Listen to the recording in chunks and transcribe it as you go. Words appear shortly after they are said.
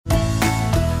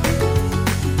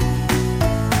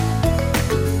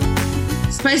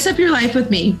Spice up your life with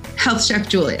me, Health Chef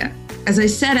Julia, as I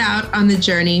set out on the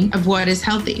journey of what is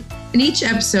healthy. In each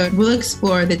episode, we'll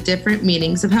explore the different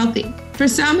meanings of healthy. For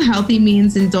some, healthy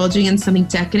means indulging in something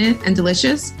decadent and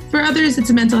delicious. For others, it's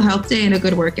a mental health day and a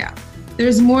good workout.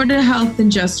 There's more to health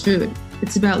than just food.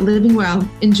 It's about living well,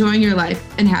 enjoying your life,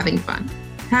 and having fun.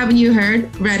 Haven't you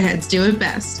heard? Redheads do it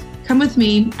best. Come with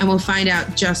me and we'll find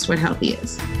out just what healthy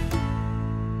is.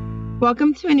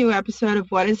 Welcome to a new episode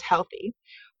of What is Healthy,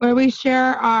 where we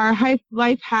share our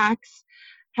life hacks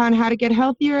on how to get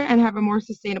healthier and have a more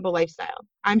sustainable lifestyle.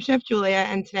 I'm Chef Julia,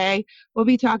 and today we'll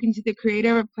be talking to the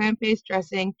creator of plant-based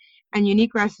dressing and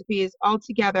unique recipes all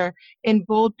together in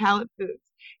bold palette foods.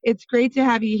 It's great to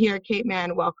have you here, Kate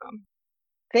Mann. Welcome.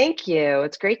 Thank you.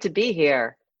 It's great to be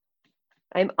here.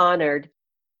 I'm honored.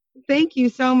 Thank you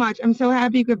so much. I'm so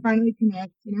happy you could finally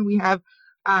connect. We have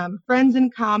friends in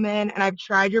common, and I've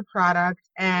tried your product,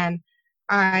 and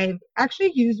I've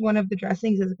actually used one of the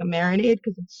dressings as like a marinade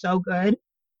because it's so good.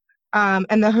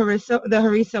 And the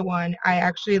harissa one, I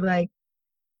actually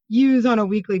use on a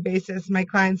weekly basis. My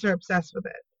clients are obsessed with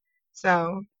it.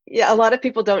 So yeah, a lot of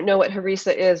people don't know what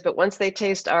harissa is, but once they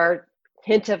taste our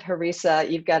hint of harissa,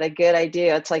 you've got a good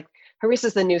idea. It's like harissa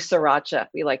is the new sriracha,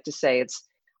 we like to say.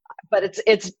 But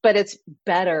it's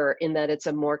better in that it's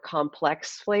a more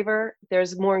complex flavor.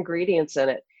 There's more ingredients in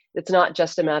it. It's not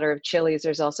just a matter of chilies.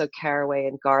 There's also caraway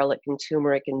and garlic and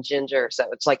turmeric and ginger. So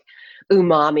it's like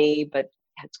umami, but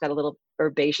it's got a little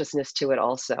herbaceousness to it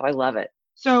also. I love it.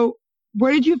 So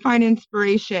where did you find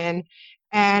inspiration,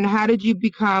 and how did you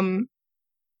become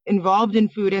involved in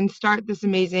food and start this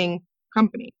amazing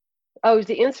company? Oh,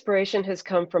 the inspiration has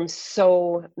come from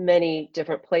so many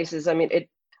different places. I mean,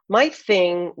 my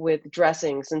thing with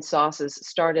dressings and sauces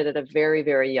started at a very,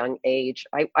 very young age.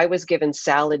 I was given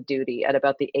salad duty at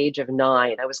about the age of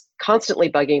 9. I was constantly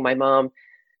bugging my mom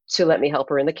to let me help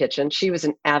her in the kitchen. She was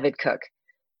an avid cook.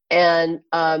 And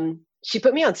she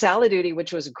put me on salad duty,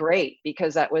 which was great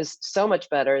because that was so much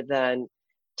better than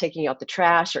taking out the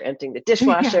trash or emptying the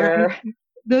dishwasher. Yeah,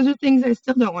 those are things I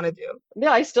still don't want to do.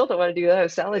 Yeah, I still don't want to do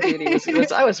that. Salad duty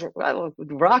I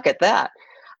would rock at that.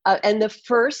 And the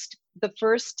first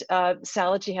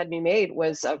salad she had me made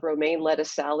was a romaine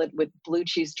lettuce salad with blue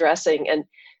cheese dressing. And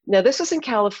now this was in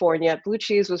California. Blue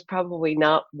cheese was probably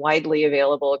not widely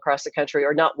available across the country,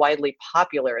 or not widely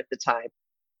popular at the time.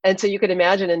 And so you could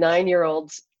imagine a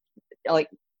 9-year-old like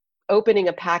opening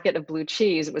a packet of blue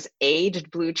cheese. It was aged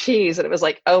blue cheese. And it was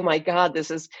like, oh my God,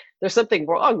 there's something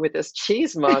wrong with this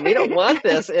cheese, Mom. We don't want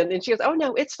this. And she goes, oh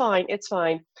no, it's fine. It's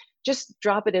fine. Just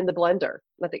drop it in the blender.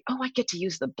 And I think, oh, I get to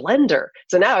use the blender.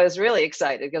 So now I was really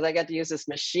excited because I got to use this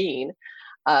machine,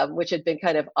 which had been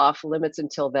kind of off limits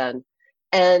until then.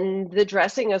 And the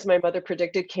dressing, as my mother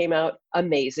predicted, came out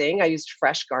amazing. I used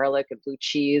fresh garlic and blue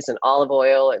cheese and olive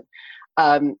oil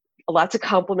and lots of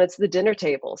compliments at the dinner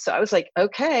table. So I was like,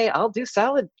 okay, I'll do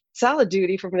salad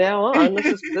duty from now on.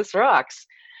 This rocks.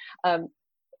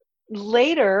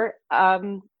 Later,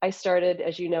 I started,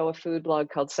 as you know, a food blog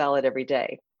called Salad Every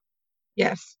Day.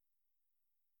 Yes.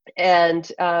 And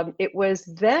it was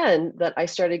then that I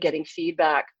started getting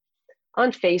feedback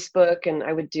on Facebook, and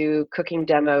I would do cooking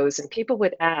demos, and people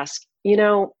would ask,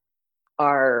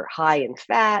 are high in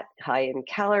fat, high in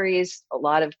calories. A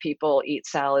lot of people eat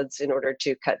salads in order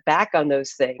to cut back on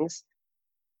those things.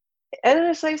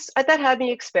 And that had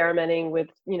me experimenting with,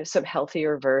 some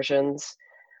healthier versions.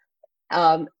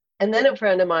 And then a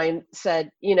friend of mine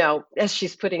said, as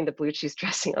she's putting the blue cheese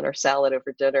dressing on her salad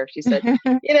over dinner, she said,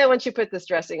 once you put this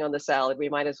dressing on the salad, we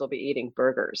might as well be eating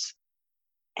burgers.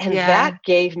 And that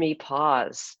gave me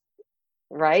pause,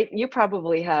 right? You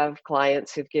probably have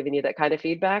clients who've given you that kind of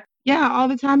feedback. Yeah, all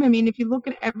the time. I mean, if you look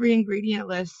at every ingredient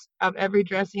list of every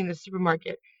dressing in the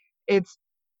supermarket, it's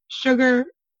sugar,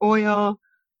 oil,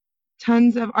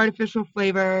 tons of artificial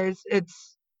flavors. It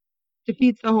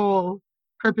defeats the whole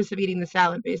purpose of eating the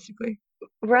salad, basically.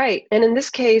 Right. And in this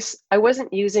case, I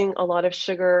wasn't using a lot of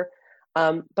sugar,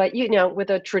 but with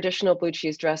a traditional blue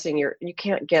cheese dressing, you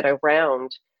can't get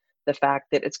around the fact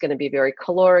that it's going to be very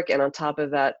caloric, and on top of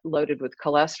that, loaded with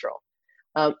cholesterol.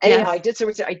 Anyhow, I did some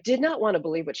research. I did not want to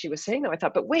believe what she was saying, though. I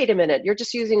thought, but wait a minute, you're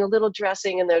just using a little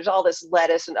dressing, and there's all this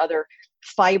lettuce and other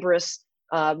fibrous,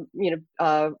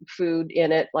 food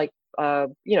in it, like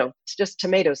it's just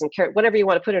tomatoes and carrot, whatever you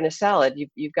want to put in a salad.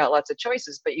 You've got lots of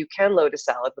choices, but you can load a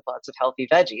salad with lots of healthy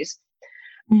veggies.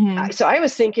 Mm-hmm. So I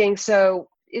was thinking, so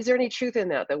is there any truth in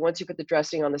that once you put the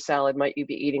dressing on the salad, might you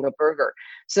be eating a burger?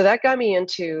 So that got me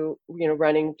into,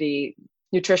 running the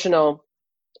nutritional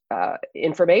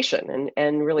information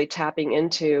and really tapping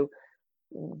into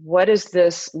what does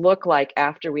this look like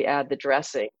after we add the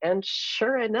dressing? And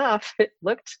sure enough, it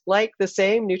looked like the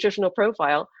same nutritional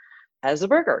profile as a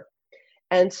burger.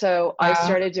 And so I Wow.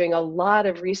 started doing a lot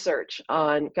of research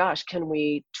on, gosh, can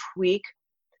we tweak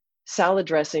salad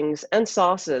dressings and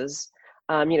sauces?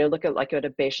 Look at like at a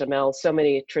bechamel, so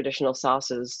many traditional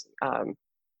sauces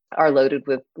are loaded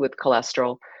with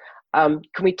cholesterol. Can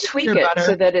we tweak Pure it butter.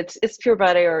 so that it's pure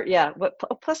butter, or yeah, but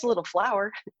plus a little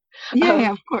flour, Yeah, um,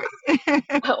 yeah, of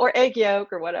course. or egg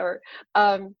yolk or whatever.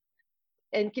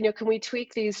 And can we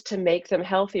tweak these to make them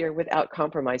healthier without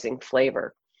compromising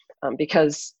flavor?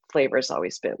 Because flavor has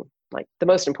always been like the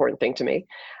most important thing to me.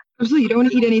 Absolutely. You don't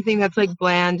want to eat anything that's like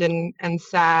bland and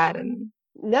sad and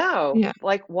No, yeah.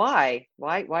 like why?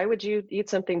 Why would you eat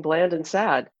something bland and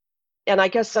sad? And I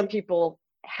guess some people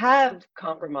have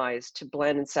compromised to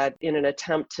bland and sad in an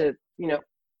attempt to,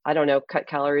 I don't know, cut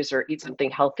calories or eat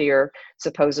something healthier,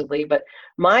 supposedly. But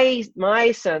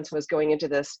my sense was going into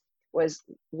this was,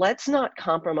 let's not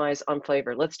compromise on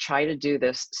flavor. Let's try to do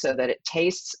this so that it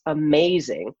tastes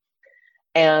amazing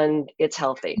and it's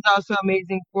healthy. It's also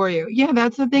amazing for you. Yeah,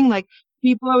 that's the thing. Like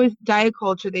people always diet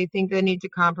culture, they think they need to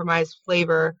compromise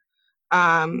flavor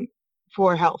um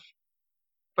for health.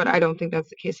 But I don't think that's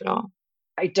the case at all.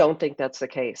 I don't think that's the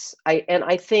case.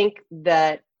 I think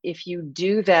that if you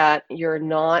do that, you're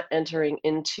not entering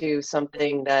into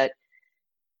something that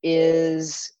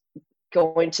is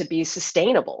going to be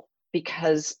sustainable,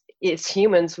 because it's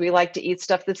humans, we like to eat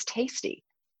stuff that's tasty,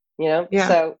 Yeah.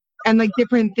 so And like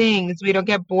different things. We don't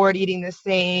get bored eating the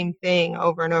same thing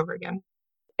over and over again.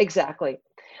 exactly.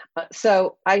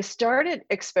 So I started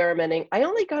experimenting. I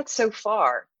only got so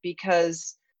far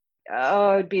because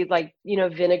it'd be like,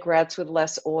 vinaigrettes with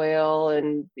less oil,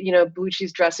 and blue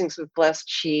cheese dressings with less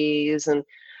cheese. And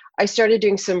I started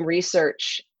doing some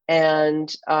research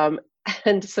and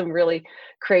and some really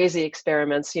crazy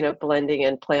experiments, blending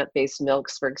in plant-based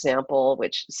milks, for example,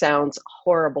 which sounds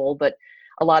horrible, but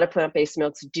a lot of plant-based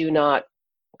milks do not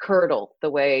curdle the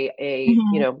way a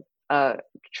Mhm.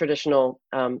 traditional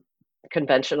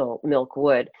conventional milk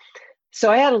would.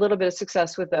 So I had a little bit of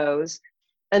success with those.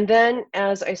 And then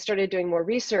as I started doing more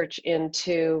research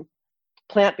into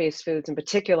plant-based foods in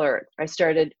particular, I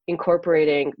started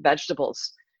incorporating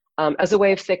vegetables as a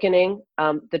way of thickening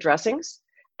the dressings.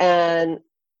 And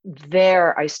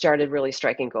there I started really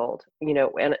striking gold,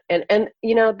 and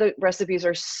the recipes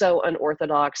are so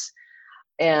unorthodox.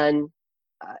 And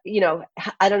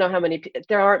I don't know how many,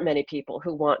 there aren't many people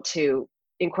who want to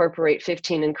incorporate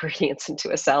 15 ingredients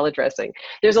into a salad dressing.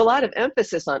 There's a lot of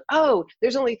emphasis on, oh,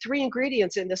 there's only 3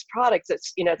 ingredients in this product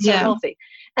that's, it's so Yeah. healthy.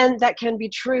 And that can be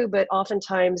true, but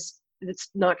oftentimes it's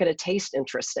not going to taste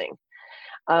interesting.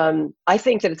 I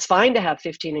think that it's fine to have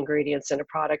 15 ingredients in a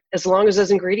product as long as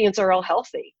those ingredients are all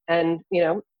healthy and,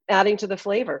 adding to the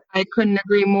flavor. I couldn't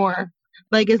agree more.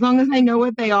 Like as long as I know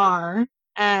what they are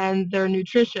and they're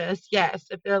nutritious, yes.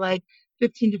 If they're like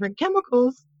 15 different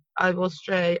chemicals, I will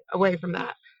stray away from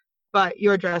that. But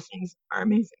your dressings are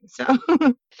amazing. So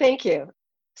Thank you.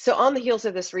 So, on the heels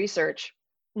of this research,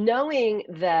 knowing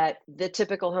that the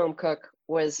typical home cook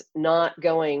was not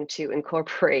going to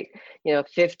incorporate,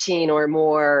 15 or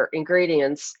more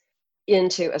ingredients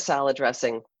into a salad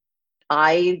dressing,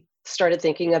 I started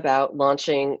thinking about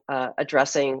launching a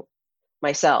dressing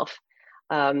myself.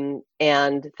 And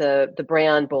the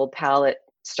brand Bold Palette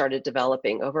started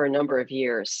developing over a number of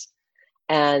years.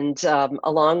 And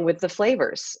along with the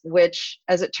flavors, which,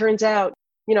 as it turns out,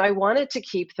 I wanted to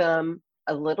keep them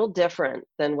a little different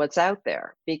than what's out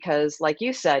there, because, like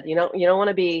you said, you don't want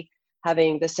to be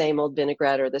having the same old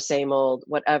vinaigrette or the same old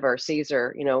whatever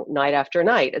Caesar, night after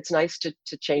night. It's nice to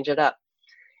change it up.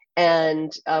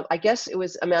 And I guess it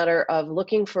was a matter of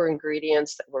looking for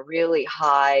ingredients that were really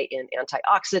high in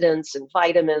antioxidants and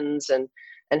vitamins and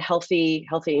healthy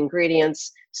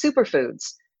ingredients,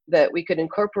 superfoods that we could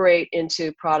incorporate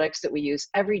into products that we use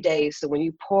every day. So when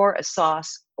you pour a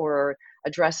sauce or a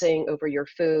dressing over your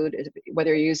food,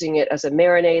 whether you're using it as a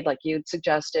marinade like you'd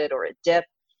suggested or a dip,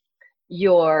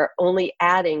 you're only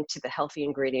adding to the healthy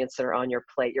ingredients that are on your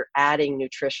plate. You're adding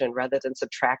nutrition rather than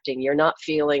subtracting. You're not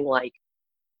feeling like,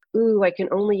 ooh, I can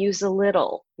only use a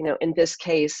little. In this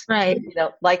case, right.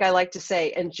 like I like to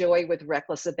say, enjoy with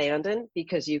reckless abandon,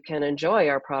 because you can enjoy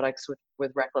our products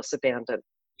with reckless abandon.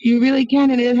 You really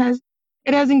can. And it has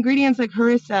ingredients like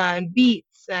harissa and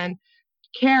beets and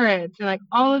carrots and like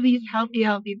all of these healthy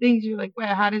things. You're like, wait,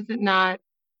 how does it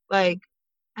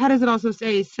also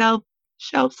say shelf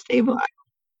stable?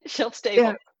 Shelf Yeah.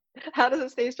 stable. How does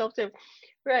it stay shelf stable?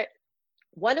 Right.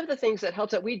 One of the things that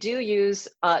helps out, we do use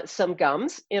some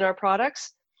gums in our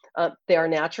products. They are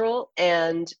natural,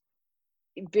 and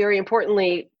very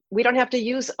importantly, we don't have to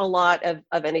use a lot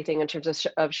of anything in terms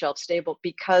of shelf stable,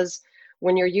 because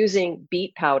when you're using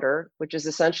beet powder, which is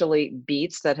essentially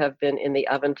beets that have been in the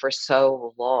oven for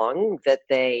so long that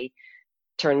they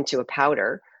turn into a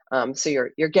powder. So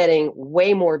you're getting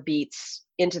way more beets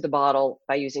into the bottle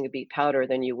by using a beet powder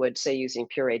than you would, say, using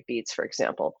pureed beets, for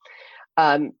example.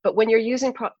 But when you're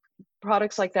using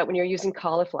products like that, when you're using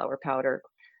cauliflower powder,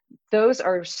 those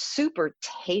are super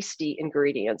tasty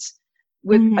ingredients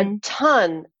with a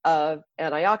ton of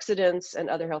antioxidants and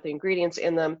other healthy ingredients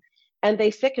in them, and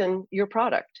they thicken your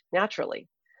product naturally.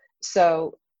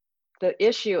 So the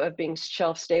issue of being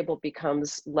shelf stable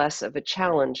becomes less of a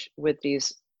challenge with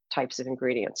these types of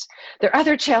ingredients. There are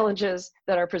other challenges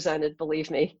that are presented,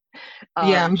 believe me.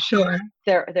 Yeah, I'm sure.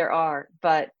 There are,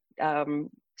 but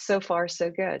so far so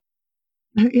good.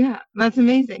 Yeah, that's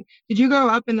amazing. Did you grow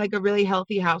up in like a really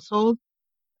healthy household?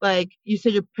 Like you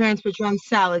said, your parents put you on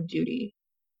salad duty.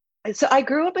 So I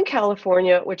grew up in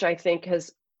California, which I think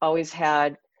has always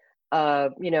had, a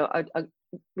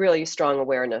really strong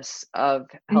awareness of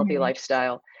healthy Hmm.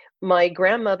 lifestyle. My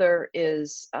grandmother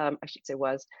is, I should say,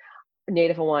 was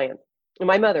Native Hawaiian.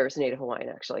 My mother is Native Hawaiian,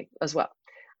 actually, as well.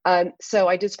 So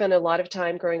I did spend a lot of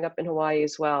time growing up in Hawaii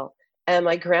as well. And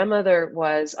my grandmother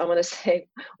was, I want to say,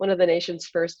 one of the nation's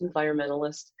first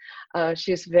environmentalists.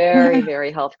 She's very,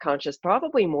 very health conscious,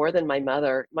 probably more than my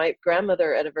mother. My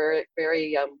grandmother, at a very,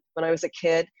 very, when I was a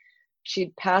kid,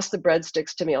 she'd pass the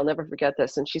breadsticks to me. I'll never forget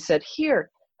this. And she said, "Here,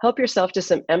 help yourself to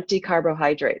some empty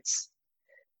carbohydrates."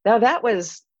 Now that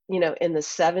was, in the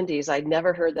 70s. I'd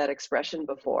never heard that expression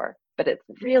before, but it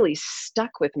really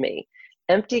stuck with me.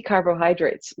 Empty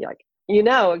carbohydrates. Like,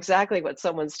 exactly what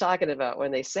someone's talking about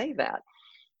when they say that.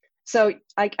 So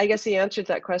I guess the answer to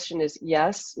that question is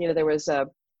yes. There was a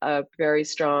very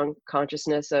strong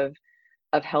consciousness of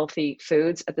healthy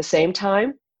foods. At the same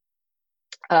time,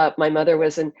 my mother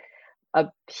was a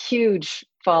huge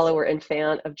follower and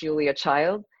fan of Julia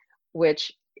Child,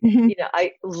 which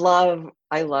I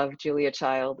love Julia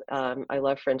Child. I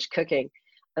love French cooking,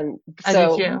 and I do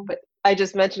so. too. But I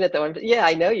just mentioned it though. Yeah,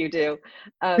 I know you do.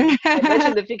 I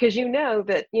mentioned it because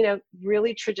that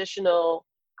really traditional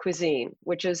cuisine,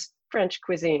 which is French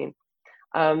cuisine,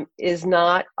 is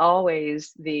not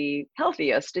always the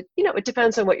healthiest. It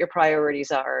depends on what your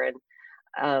priorities are,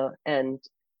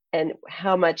 and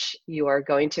how much you are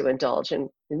going to indulge. And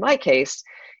in my case,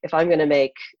 if I'm going to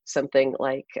make something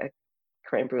like a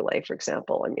creme brulee, for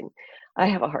example, I mean, I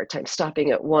have a hard time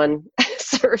stopping at one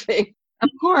serving. Of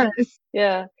course.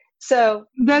 Yeah. So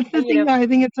That's the thing, though. I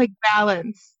think it's like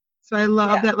balance. So I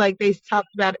love yeah, that, like, they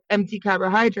talked about empty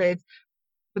carbohydrates,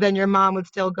 but then your mom would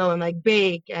still go and like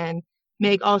bake and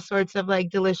make all sorts of like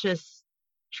delicious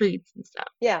treats and stuff.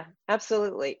 yeah,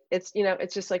 absolutely. It's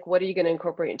just like, what are you going to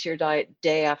incorporate into your diet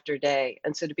day after day?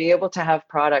 And so to be able to have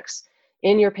products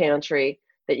in your pantry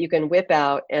that you can whip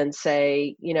out and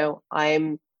say,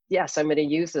 yes, I'm going to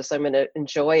use this, I'm going to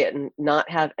enjoy it and not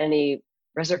have any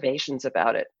reservations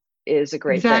about it, is a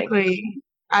great thing. Exactly.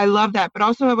 I love that. But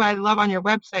also what I love on your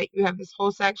website, you have this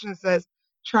whole section that says,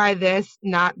 try this,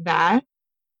 not that.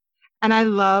 And I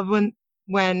love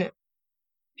when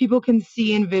people can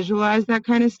see and visualize that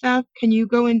kind of stuff. Can you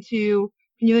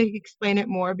like explain it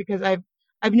more? Because I've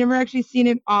never actually seen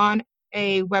it on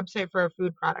a website for a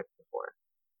food product before.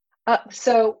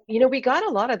 So, we got a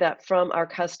lot of that from our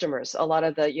customers, a lot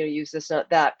of the, use this, not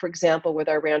that. For example, with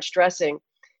our ranch dressing,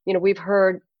 we've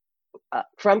heard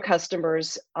from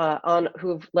customers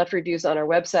who've left reviews on our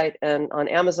website and on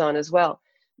Amazon as well,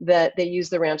 that they use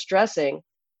the ranch dressing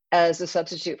as a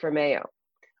substitute for mayo,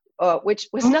 which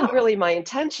was not really my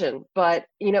intention, but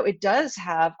it does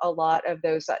have a lot of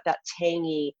that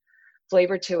tangy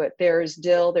flavor to it. There's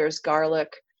dill, there's garlic,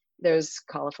 there's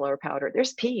cauliflower powder,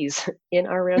 there's peas in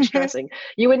our ranch dressing.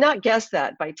 You would not guess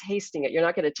that by tasting it. You're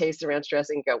not going to taste the ranch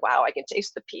dressing and go, "Wow, I can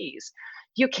taste the peas."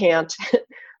 You can't,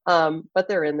 but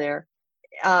they're in there.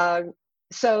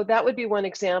 So that would be one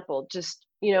example. Just,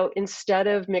 instead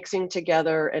of mixing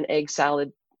together an egg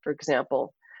salad, for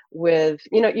example, with,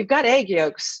 you've got egg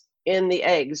yolks in the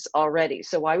eggs already.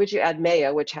 So why would you add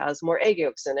mayo, which has more egg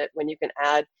yolks in it, when you can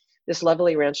add this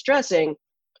lovely ranch dressing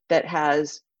that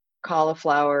has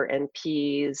cauliflower and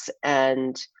peas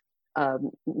and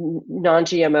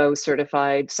non-GMO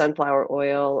certified sunflower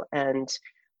oil and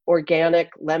organic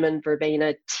lemon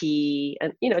verbena tea,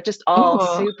 and just all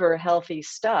Oh, super healthy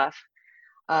stuff.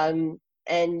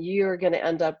 And you're going to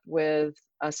end up with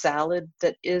a salad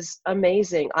that is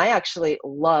amazing. I actually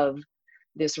love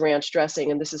this ranch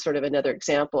dressing, and this is sort of another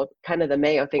example of kind of the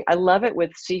mayo thing. I love it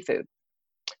with seafood.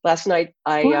 Last night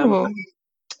I oh.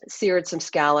 seared some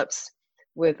scallops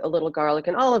with a little garlic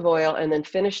and olive oil, and then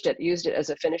used it as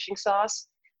a finishing sauce.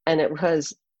 And it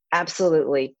was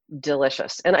absolutely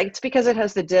delicious. And it's because it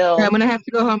has the Yeah, I'm dill. gonna have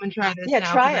to go home and try this Yeah,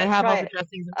 now because try I it, have try all the it.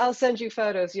 dressings. I'll send you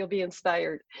photos. You'll be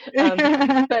inspired.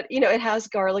 But it has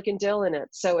garlic and dill in it,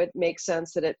 so it makes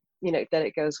sense that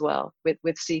it goes well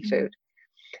with seafood.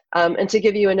 And to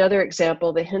give you another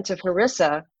example, the hint of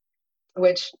harissa,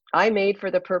 which I made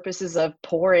for the purposes of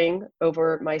pouring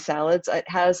over my salads, it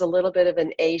has a little bit of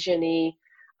an Asian-y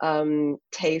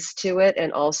taste to it,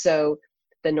 and also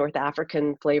the North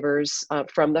African flavors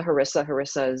from the harissa.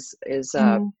 Harissa is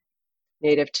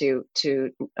native to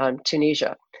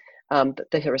Tunisia, the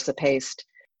harissa paste.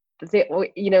 There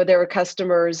were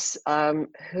customers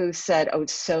who said, "Oh,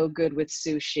 it's so good with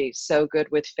sushi, so good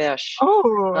with fish,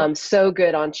 Oh, so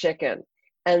good on chicken."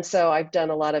 And so I've done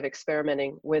a lot of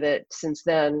experimenting with it since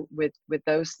then with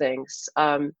those things.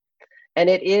 And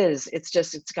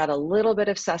it's got a little bit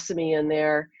of sesame in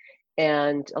there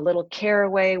and a little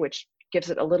caraway, which gives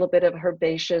it a little bit of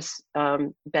herbaceous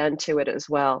bend to it as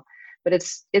well. But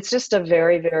it's just a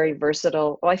very, very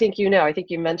versatile. Well, I think you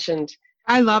mentioned.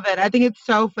 I love it. I think it's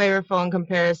so flavorful in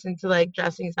comparison to like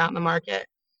dressings out in the market.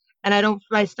 And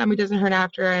my stomach doesn't hurt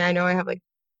after. And I know I have like,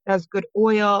 it has good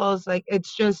oils. Like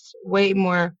it's just way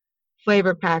more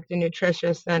flavor packed and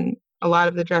nutritious than a lot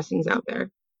of the dressings out there.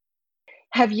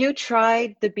 Have you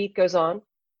tried the beet goes on?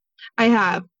 I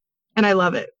have, and I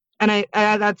love it. And I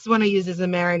that's one I use as a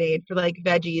marinade for like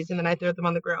veggies, and then I throw them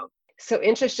on the grill. So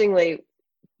interestingly,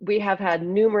 we have had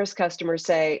numerous customers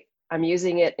say, "I'm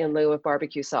using it in lieu of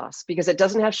barbecue sauce because it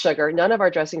doesn't have sugar. None of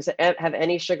our dressings have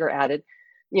any sugar added."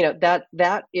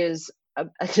 That is a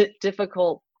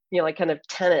difficult, like kind of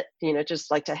tenet, just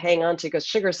like to hang on to, because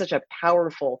sugar is such a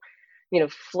powerful,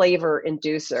 flavor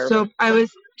inducer. So I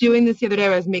was doing this the other day.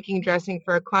 I was making dressing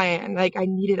for a client, and like I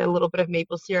needed a little bit of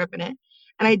maple syrup in it,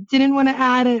 and I didn't want to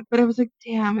add it, but I was like,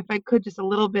 damn, if I could just a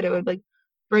little bit, it would like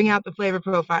bring out the flavor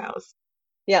profiles.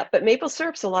 Yeah, but maple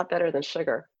syrup's a lot better than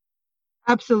sugar.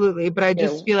 Absolutely, but I You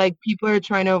just know, feel like people are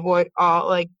trying to avoid all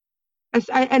like,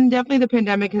 and definitely the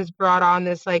pandemic has brought on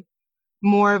this like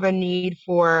more of a need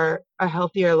for a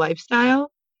healthier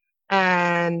lifestyle,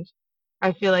 and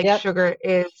I feel like yep, sugar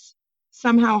is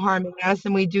somehow harming us,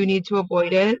 and we do need to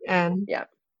avoid it. And yeah.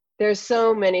 There's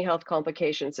so many health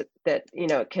complications that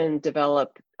can develop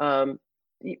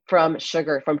from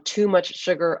sugar, from too much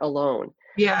sugar alone.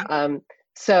 yeah.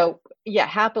 So yeah,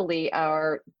 happily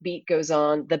our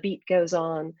the beet goes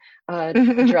on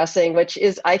dressing, which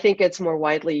is, I think it's more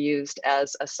widely used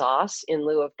as a sauce in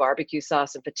lieu of barbecue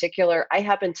sauce in particular. I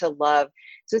happen to love,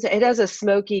 so it has a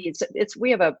smoky,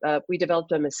 we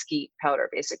developed a mesquite powder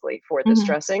basically for this Mhm.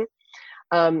 dressing.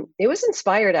 It was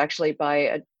inspired actually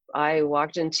I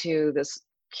walked into this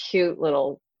cute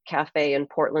little cafe in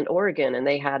Portland, Oregon, and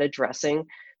they had a dressing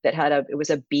that it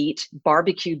was a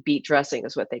barbecued beet dressing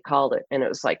is what they called it. And it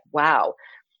was like, wow,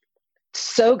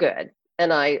 so good.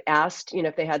 And I asked,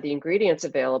 if they had the ingredients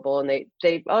available, and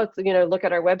look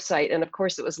at our website. And of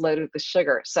course it was loaded with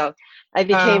sugar. So I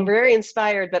became Um, very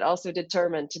inspired, but also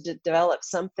determined to develop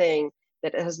something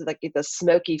that has like the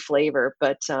smoky flavor,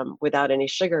 but without any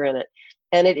sugar in it.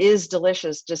 And it is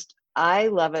delicious. I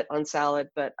love it on salad,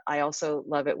 but I also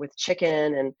love it with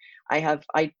chicken. And I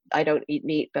don't eat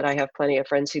meat, but I have plenty of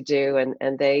friends who do,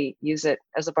 and they use it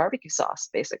as a barbecue sauce,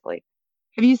 basically.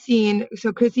 have you seen?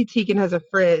 So Chrissy Teigen has a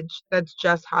fridge that's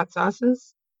just hot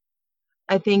sauces.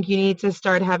 I think you need to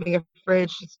start having a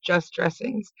fridge that's just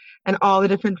dressings and all the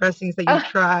different dressings that you've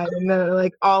Ah, tried, and they're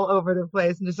like all over the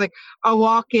place, and just like a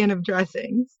walk-in of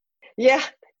dressings. yeah,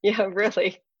 yeah,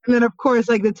 really. And then of course,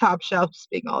 like the top shelf just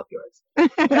being all of yours.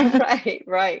 Right,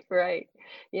 right, right.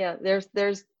 Yeah,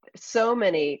 there's so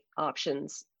many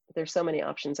options. There's so many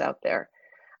options out there.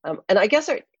 And I guess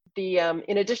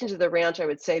in addition to the ranch, I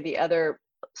would say the other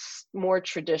more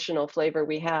traditional flavor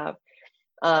we have,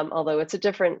 although it's a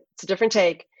different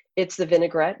take. It's the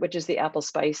vinaigrette, which is the apple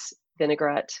spice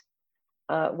vinaigrette,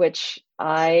 which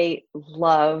I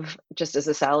love just as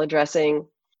a salad dressing.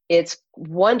 It's I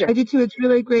wonderful. do too. It's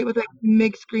really great with like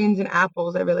mixed greens and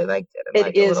apples. I really liked it, and It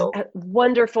like a is little,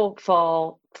 wonderful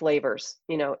fall flavors,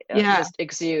 yeah. just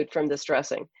exude from this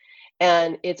dressing.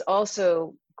 And it's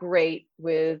also great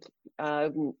with,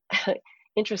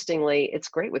 interestingly, it's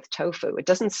great with tofu. It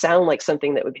doesn't sound like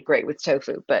something that would be great with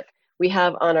tofu, but we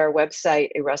have on our website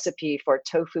a recipe for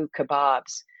tofu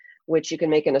kebabs, which you can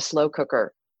make in a slow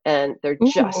cooker. And they're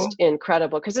Ooh. just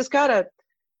incredible because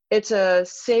it's a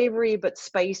savory but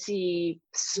spicy,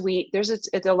 sweet.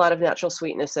 It's a lot of natural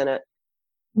sweetness in it.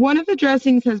 One of the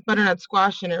dressings has butternut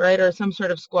squash in it, right? Or some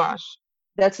sort of squash.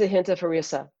 That's the hint of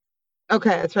harissa. Okay,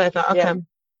 that's what I thought. Yeah, Okay.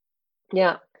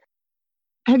 yeah.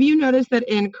 Have you noticed that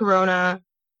in Corona,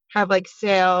 have like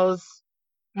sales,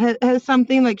 has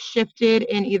something like shifted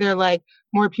in either like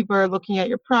more people are looking at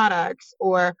your products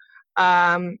or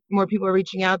more people are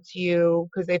reaching out to you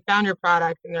because they found your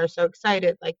product and they're so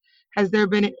excited? Like, has there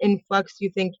been an influx, you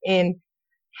think, in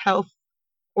health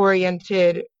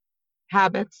oriented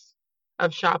habits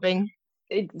of shopping?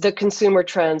 The consumer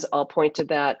trends all point to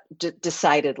that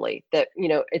decidedly, that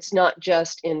it's not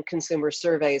just in consumer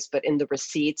surveys but in the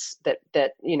receipts that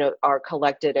are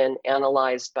collected and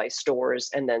analyzed by stores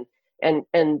and then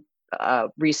and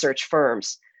research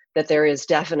firms, that there is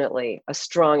definitely a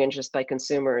strong interest by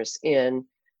consumers in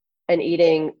and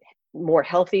eating more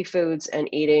healthy foods and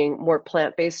eating more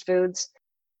plant-based foods.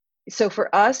 So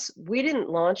for us, we didn't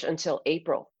launch until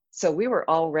April. So we were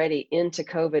already into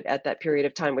COVID at that period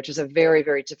of time, which is a very,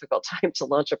 very difficult time to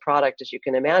launch a product, as you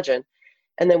can imagine.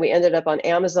 And then we ended up on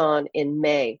Amazon in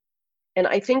May. And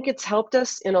I think it's helped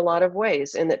us in a lot of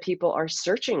ways in that people are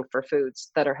searching for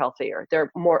foods that are healthier.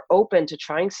 They're more open to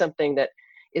trying something that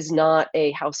is not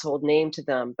a household name to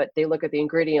them, but they look at the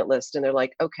ingredient list and they're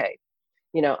like, okay,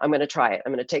 I'm going to try it.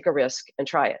 I'm going to take a risk and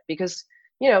try it, because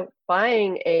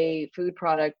buying a food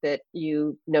product that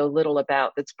you know little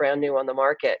about, that's brand new on the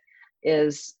market,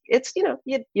 you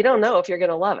don't know if you're going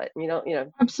to love it.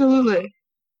 Absolutely.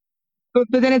 But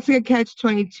then it's like a catch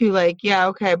 22, like, yeah,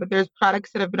 okay, but there's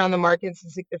products that have been on the market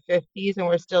since like the 50s and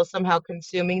we're still somehow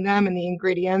consuming them, and the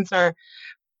ingredients are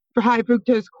for high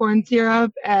fructose corn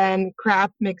syrup and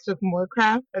Kraft mixed with more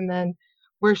Kraft, and then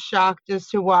we're shocked as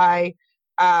to why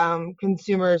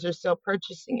consumers are still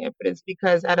purchasing it. But it's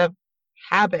because out of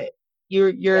habit, you're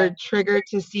Yeah, triggered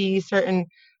to see certain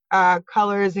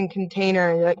colors and container,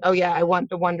 and you're like, oh yeah, I want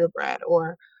the Wonder Bread,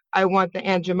 or I want the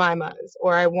Aunt Jemimas,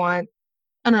 or I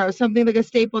don't know, something like a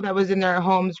staple that was in their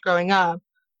homes growing up,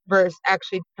 versus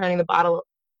actually turning the bottle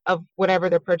of whatever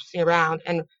they're purchasing around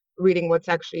and reading what's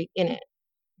actually in it,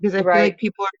 because I feel right. like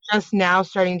people are just now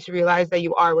starting to realize that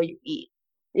you are what you eat.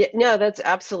 Yeah, no, that's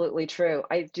absolutely true.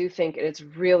 I do think it's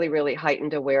really, really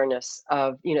heightened awareness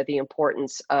of, the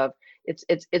importance of,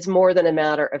 it's more than a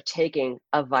matter of taking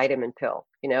a vitamin pill.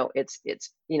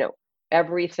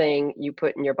 Everything you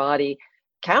put in your body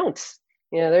counts.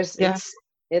 Yeah.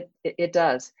 It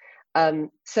does.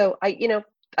 So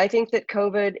I think that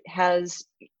COVID has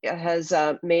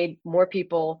made more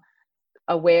people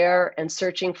aware and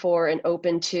searching for and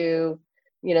open to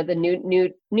the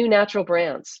new natural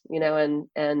brands,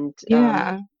 and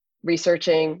Yeah.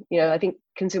 researching. I think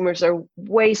consumers are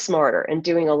way smarter and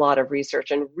doing a lot of research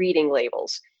and reading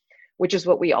labels, which is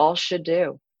what we all should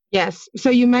do. Yes. So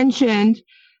you mentioned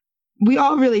we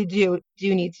all really do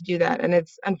need to do that, and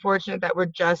it's unfortunate that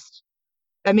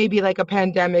that maybe like a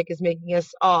pandemic is making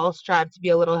us all strive to be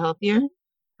a little healthier,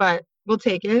 but we'll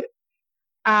take it.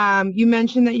 You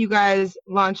mentioned that you guys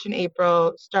launched in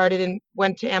April, started and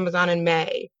went to Amazon in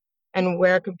May. And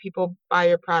where can people buy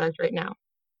your product right now?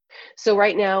 So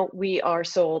right now we are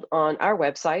sold on our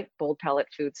website,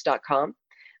 boldpalettefoods.com.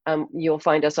 You'll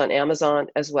find us on Amazon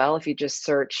as well if you just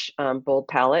search Bold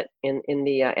Palette in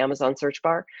the Amazon search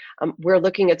bar. We're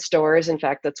looking at stores. In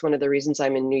fact, that's one of the reasons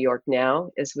I'm in New York now,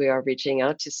 is we are reaching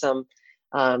out to some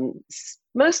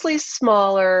mostly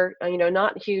smaller,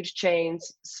 not huge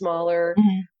chains, smaller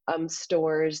Mhm.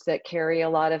 stores that carry a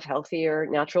lot of healthier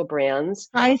natural brands.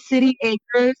 Tri-City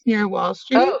Acres near Wall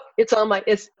Street. Oh, it's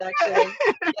actually,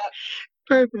 yeah,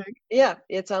 Perfect. yeah,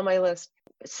 it's on my list.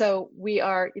 So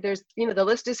the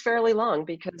list is fairly long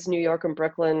because New York and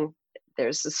Brooklyn,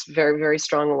 there's this very, very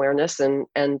strong awareness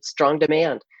and strong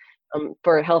demand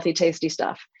for healthy, tasty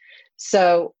stuff.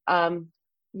 So,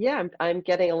 yeah, I'm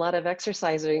getting a lot of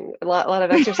exercising, a lot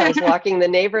of exercise, walking the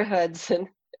neighborhoods, and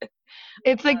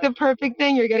It's like the perfect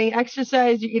thing. You're getting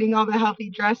exercise, you're eating all the healthy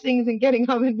dressings and getting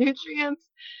all the nutrients.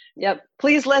 yep.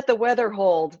 Please let the weather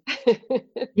hold.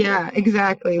 Yeah,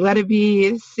 exactly. Let it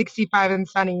be 65 and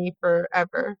sunny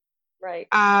forever. Right.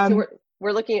 So Um,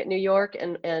 we're looking at New York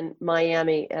and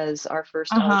Miami as our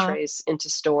first uh-huh. entrees into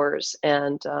stores,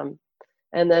 and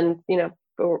then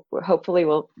hopefully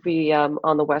we'll be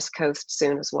on the West Coast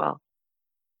soon as well.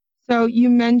 So you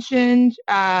mentioned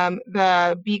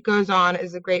the Beat Goes On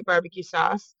is a great barbecue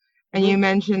sauce, and Hmm. you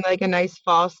mentioned like a nice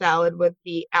fall salad with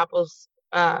the apple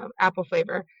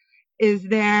flavor. Is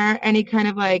there any kind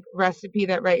of like recipe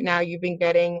that right now you've been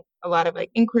getting a lot of like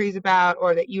inquiries about,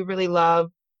 or that you really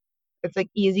love? It's like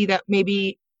easy that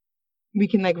maybe we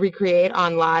can like recreate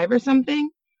on live or something,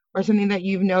 or something that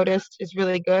you've noticed is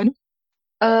really good?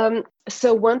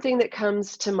 So one thing that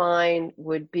comes to mind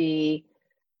would be,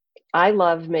 I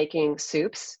love making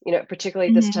soups,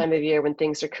 particularly this Hmm. time of year when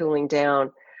things are cooling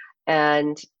down.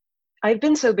 And I've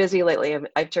been so busy lately.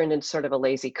 I've turned into sort of a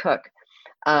lazy cook.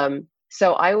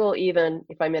 So I will even,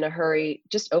 if I'm in a hurry,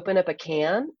 just open up a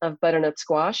can of butternut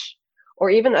squash, or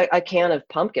even a can of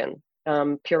pumpkin,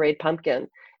 pureed pumpkin,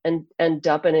 and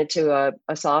dump it into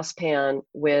a saucepan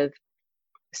with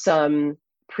some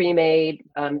pre-made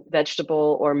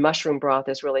vegetable or mushroom broth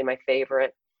is really my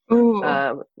favorite.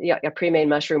 Oh, Yeah, a pre-made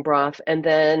mushroom broth, and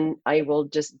then I will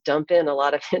just dump in a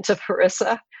lot of hint of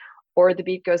harissa or the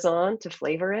beet goes on to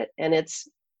flavor it, and it's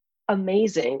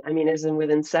amazing. I mean, as in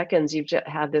within seconds, you've just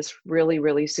had this really,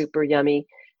 really super yummy,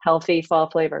 healthy fall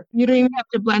flavor. you don't even have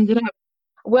to blend it up.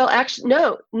 Well, actually,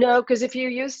 no, because if you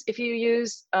use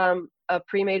a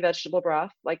pre-made vegetable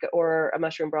broth, like or a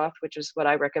mushroom broth, which is what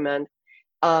I recommend,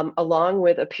 along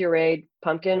with a pureed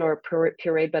pumpkin or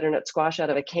pureed butternut squash out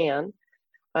of a can,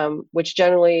 which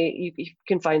generally you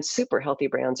can find super healthy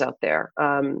brands out there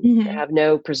that have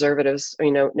no preservatives,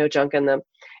 no junk in them.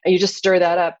 And you just stir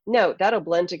that up. No, that'll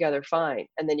blend together fine.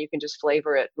 And then you can just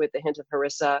flavor it with a hint of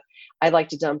harissa. I like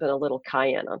to dump in a little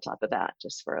cayenne on top of that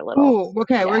just for a little. Oh,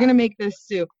 okay. We're Yeah. gonna make this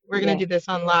soup. We're gonna Yeah. do this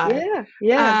on live.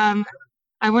 Yeah.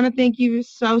 I want to thank you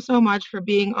so much for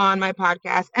being on my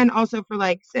podcast, and also for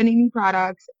like sending me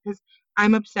products, because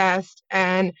I'm obsessed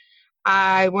and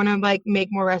I want to like make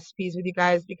more recipes with you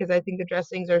guys, because I think the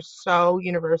dressings are so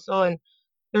universal and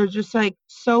they're just like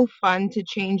so fun to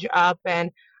change up.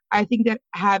 And I think that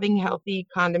having healthy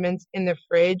condiments in the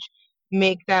fridge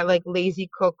make that like lazy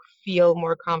cook feel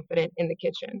more confident in the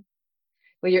kitchen.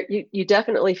 Well, you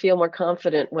definitely feel more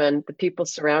confident when the people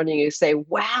surrounding you say,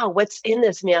 "Wow, what's in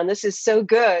this, man? This is so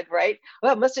good," right?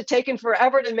 Well, it must have taken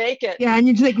forever to make it. Yeah, and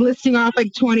you're just like listing off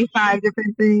like 25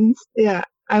 different things. Yeah,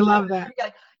 I love that.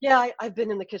 Yeah, I've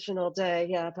been in the kitchen all day.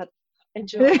 Yeah, but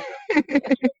enjoy.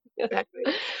 Exactly.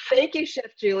 Thank you,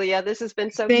 Chef Julia. This has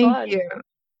been so Thank fun. you.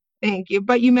 Thank you.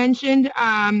 But you mentioned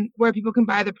where people can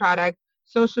buy the product,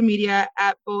 social media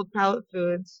at Bold Palette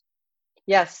Foods.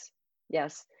 Yes.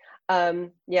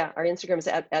 Yeah, our Instagram is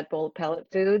at Bold Palette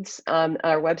Foods.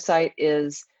 Our website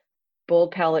is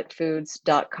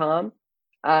boldpaletefoods.com.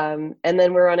 And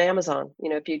then we're on Amazon.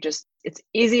 It's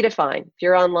easy to find. If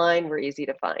you're online, we're easy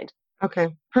to find. Okay,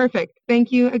 perfect.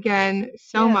 Thank you again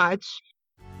so Yeah. much.